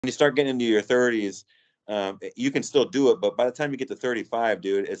you start getting into your 30s, you can still do it, but by the time you get to 35,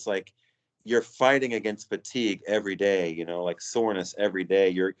 dude, it's like you're fighting against fatigue every day, you know, like soreness every day.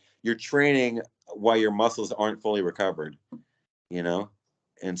 You're training while your muscles aren't fully recovered, you know?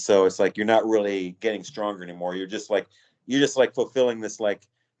 And so it's like you're not really getting stronger anymore. You're just like fulfilling this like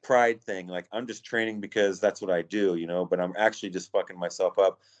pride thing. Like I'm just training because that's what I do, you know, but I'm actually just fucking myself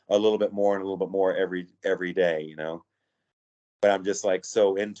up a little bit more and a little bit more every day, you know. But I'm just like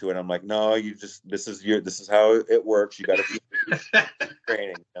so into it. I'm like, no, this is how it works. You got to keep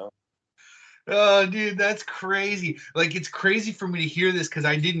training, you know. Oh, dude, that's crazy. Like, it's crazy for me to hear this because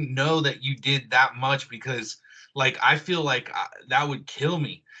I didn't know that you did that much because, like, I feel like that would kill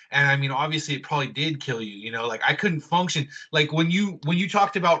me. And I mean, obviously, it probably did kill you. You know, like I couldn't function. Like when you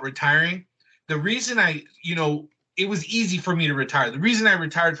talked about retiring, the reason it was easy for me to retire. The reason I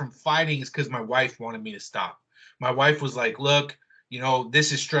retired from fighting is because my wife wanted me to stop. My wife was like, "Look,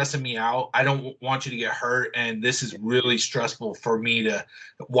 this is stressing me out. I don't want you to get hurt, and this is really stressful for me to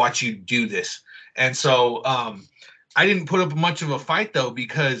watch you do this." And so I didn't put up much of a fight though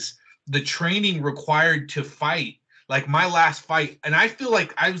because the training required to fight, like my last fight, and I feel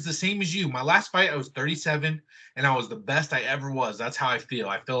like I was the same as you. My last fight, I was 37 and I was the best I ever was. That's how I feel.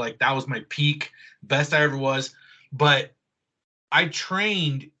 I feel like that was my peak, best I ever was. But I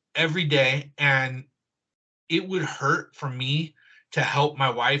trained every day and it would hurt for me to help my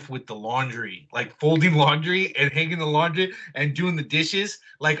wife with the laundry, like folding laundry and hanging the laundry and doing the dishes.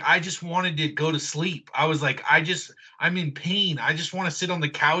 Like I just wanted to go to sleep. I was like, I'm in pain. I just want to sit on the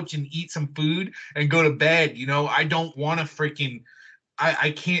couch and eat some food and go to bed. I don't want to freaking,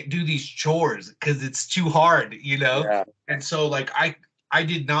 I can't do these chores because it's too hard. Yeah, And so like I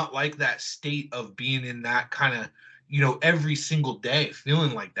did not like that state of being in that kind of, every single day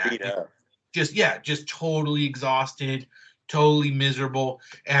feeling like that. beat up. Just totally exhausted, totally miserable.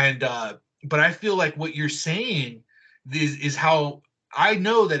 And but I feel like what you're saying is how I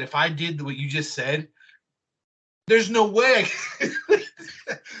know that if I did what you just said, there's no way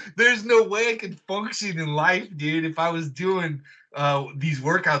there's no way I could function in life, dude, if I was doing these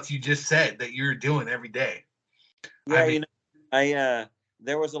workouts you just said that you're doing every day. I Yeah, mean, you know, I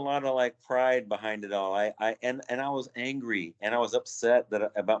there was a lot of like pride behind it all. I was angry and I was upset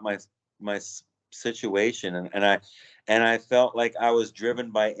that about my situation, and I felt like I was driven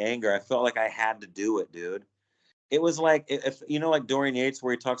by anger. I felt like I had to do it, dude. It was like if you know, like Dorian Yates,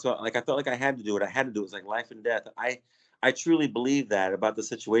 where he talks about like I felt like I had to do it. I had to do it. It's like life and death. I truly believe that about the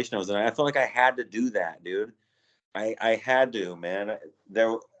situation I was in. I felt like I had to do that, dude. I had to, man.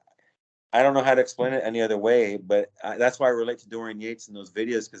 There I don't know how to explain it any other way, but that's why I relate to Dorian Yates in those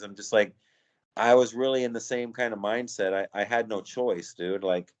videos because I'm just like I was really in the same kind of mindset. I had no choice, dude.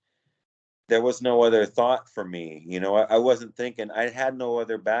 Like there was no other thought for me. You know, I wasn't thinking. I had no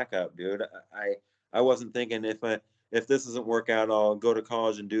other backup, dude. I wasn't thinking if this doesn't work out, I'll go to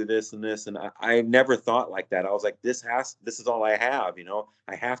college and do this and this. And I never thought like that. I was like, this is all I have. You know,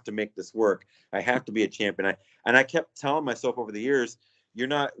 I have to make this work. I have to be a champion. I kept telling myself over the years, you're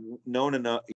not known enough.